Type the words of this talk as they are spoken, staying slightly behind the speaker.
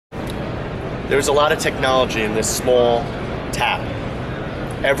There's a lot of technology in this small tap.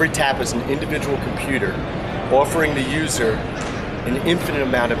 Every tap is an individual computer offering the user an infinite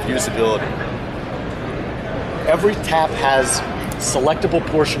amount of usability. Every tap has selectable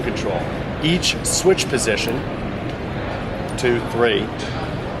portion control. Each switch position, 2, 3,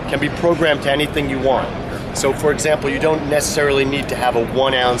 can be programmed to anything you want. So for example, you don't necessarily need to have a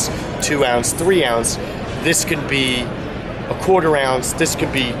 1 ounce, 2 ounce, 3 ounce. This can be a 1/4 ounce, this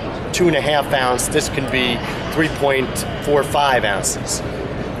could be 2.5 ounce, this can be 3.45 ounces.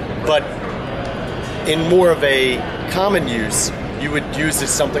 But in more of a common use, you would use this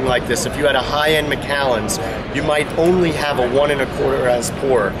something like this. If you had a high-end Macallan's, you might only have a 1 1/4 ounce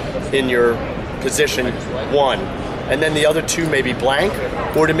pour in your position 1, and then the other 2 may be blank,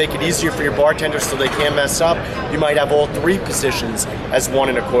 or to make it easier for your bartenders so they can't mess up, you might have all 3 positions as 1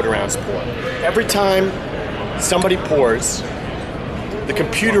 1/4 ounce pour. Every time somebody pours, the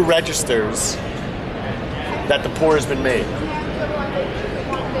computer registers that the pour has been made.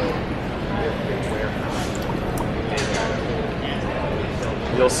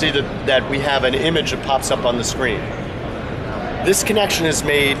 You'll see that we have an image that pops up on the screen. This connection is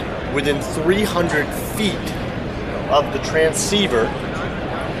made within 300 feet of the transceiver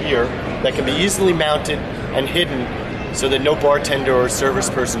here that can be easily mounted and hidden so that no bartender or service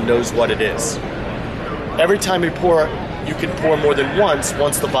person knows what it is. Every time you pour, you can pour more than once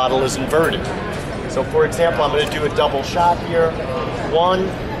the bottle is inverted. So for example, I'm going to do a double shot here. 1,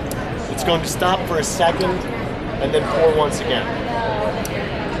 it's going to stop for a second and then pour once again.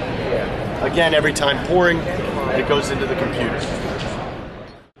 Again, every time pouring, it goes into the computer.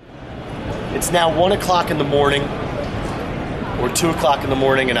 It's now 1 o'clock in the morning or 2 o'clock in the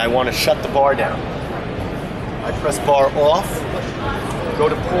morning and I want to shut the bar down. I press bar off, go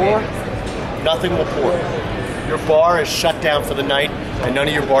to pour, nothing will pour. Your bar is shut down for the night and none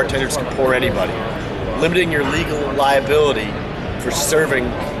of your bartenders can pour anybody, limiting your legal liability for serving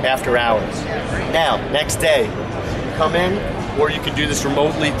after hours. Now, next day, you come in, or you can do this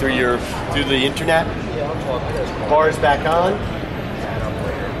remotely through the internet. Bar is back on.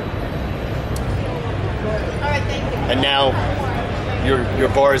 And now your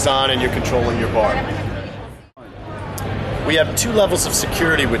bar is on and you're controlling your bar. We have 2 levels of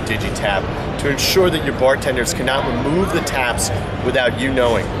security with DigiTap to ensure that your bartenders cannot remove the taps without you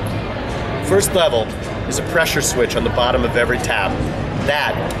knowing. First level is a pressure switch on the bottom of every tap.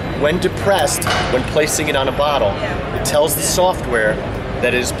 That, when depressed, when placing it on a bottle, it tells the software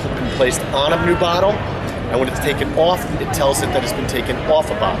that it has been placed on a new bottle, and when it's taken off, it tells it that it's been taken off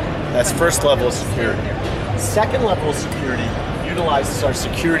a bottle. That's first level of security. Second level of security utilizes our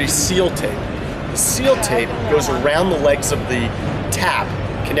security seal tape. The seal tape goes around the legs of the tap,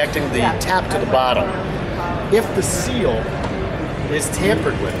 connecting the tap to the bottle. If the seal is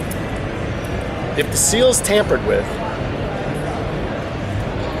tampered with,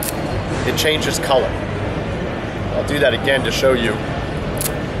 it changes color. I'll do that again to show you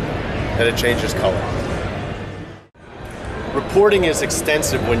that it changes color. Reporting is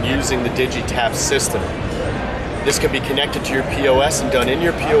extensive when using the DigiTap system. This can be connected to your POS and done in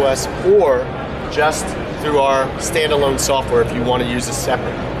your POS, or just through our standalone software if you want to use it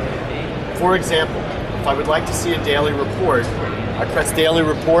separate. For example, if I would like to see a daily report, I press daily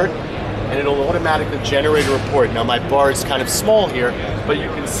report and it'll automatically generate a report. Now my bar is kind of small here, but you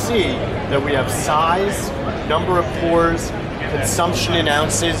can see that we have size, number of pours, consumption in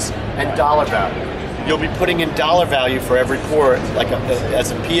ounces, and dollar value. You'll be putting in dollar value for every pour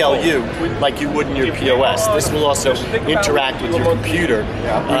as a PLU, like you would in your POS. This will also interact with your computer,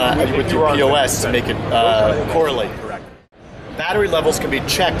 with your POS to make it correlate correctly. Battery levels can be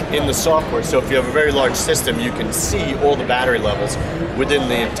checked in the software, so if you have a very large system, you can see all the battery levels within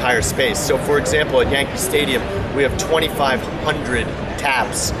the entire space. So for example, at Yankee Stadium, we have 2,500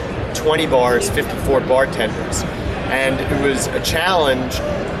 taps, 20 bars, 54 bartenders. And it was a challenge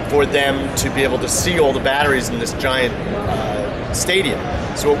for them to be able to see all the batteries in this giant stadium.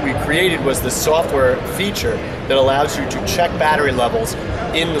 So what we created was this software feature that allows you to check battery levels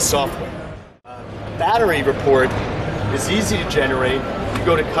in the software. Battery report is easy to generate. You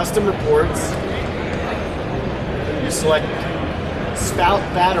go to custom reports, you select spout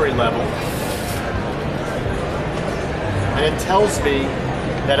battery level, and it tells me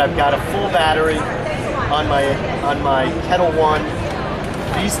that I've got a full battery on my Kettle 1.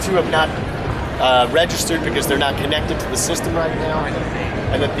 These 2 have not registered because they're not connected to the system right now,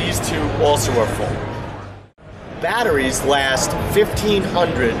 and that these 2 also are full. Batteries last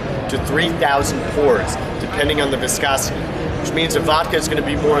 1,500 to 3,000 pours, depending on the viscosity. which means a vodka is going to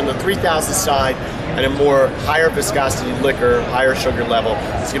be more on the 3,000 side, and a more higher viscosity liquor, higher sugar level,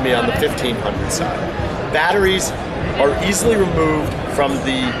 is going to be on the 1,500 side. Batteries are easily removed from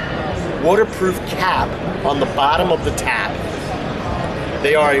the waterproof cap on the bottom of the tap.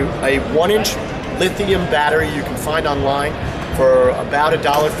 They are a 1-inch lithium battery you can find online for about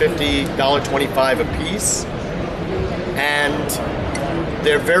 $1.50, $1.25 a piece, and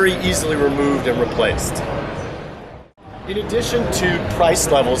they're very easily removed and replaced. In addition to price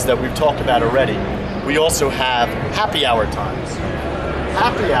levels that we've talked about already, we also have happy hour times.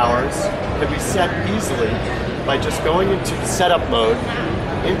 Happy hours can be set easily by just going into the setup mode,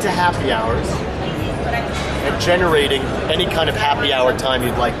 into happy hours, and generating any kind of happy hour time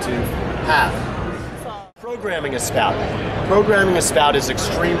you'd like to have. Programming a spout. Programming a spout is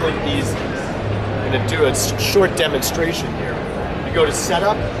extremely easy. I'm going to do a short demonstration here. You go to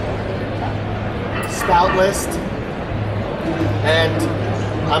Setup, Spout List, and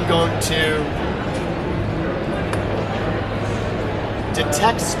I'm going to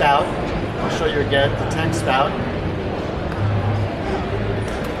detect spout. I'll show you again, detect spout.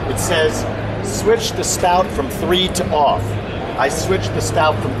 It says switch the spout from 3 to off. I switch the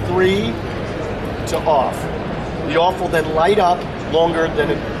spout from 3 to off. The off will then light up longer than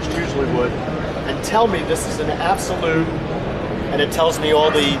it usually would and tell me this is an absolute, and it tells me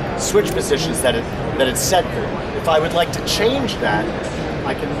all the switch positions that it's set for. If I would like to change that,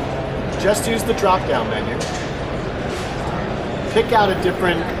 I can just use the drop-down menu, pick out a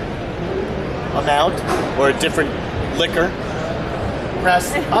different amount or a different liquor,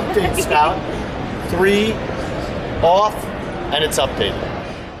 press update spout, 3, off, and it's updated.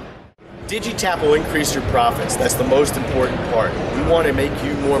 DigiTap will increase your profits. That's the most important part. We want to make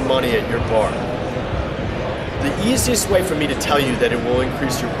you more money at your bar. The easiest way for me to tell you that it will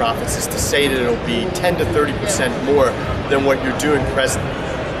increase your profits is to say that it'll be 10 to 30% more than what you're doing presently.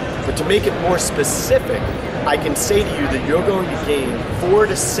 But to make it more specific, I can say to you that you're going to gain 4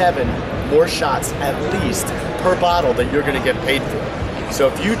 to 7 more shots at least per bottle that you're going to get paid for. So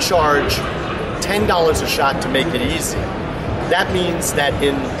if you charge $10 a shot to make it easy, that means that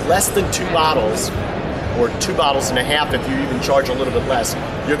in less than 2 bottles, or 2 bottles and a half if you even charge a little bit less,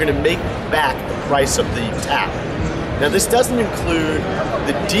 you're going to make back the price of the tap. Now this doesn't include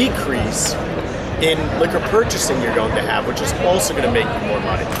the decrease in liquor purchasing you're going to have, which is also going to make you more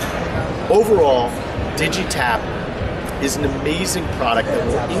money. Overall, DigiTap is an amazing product that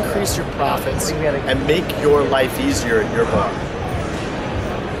will increase your profits and make your life easier at your bar.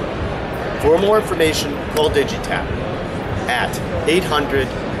 For more information, call DigiTap at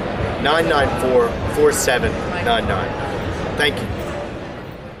 800-994-4799. Thank you.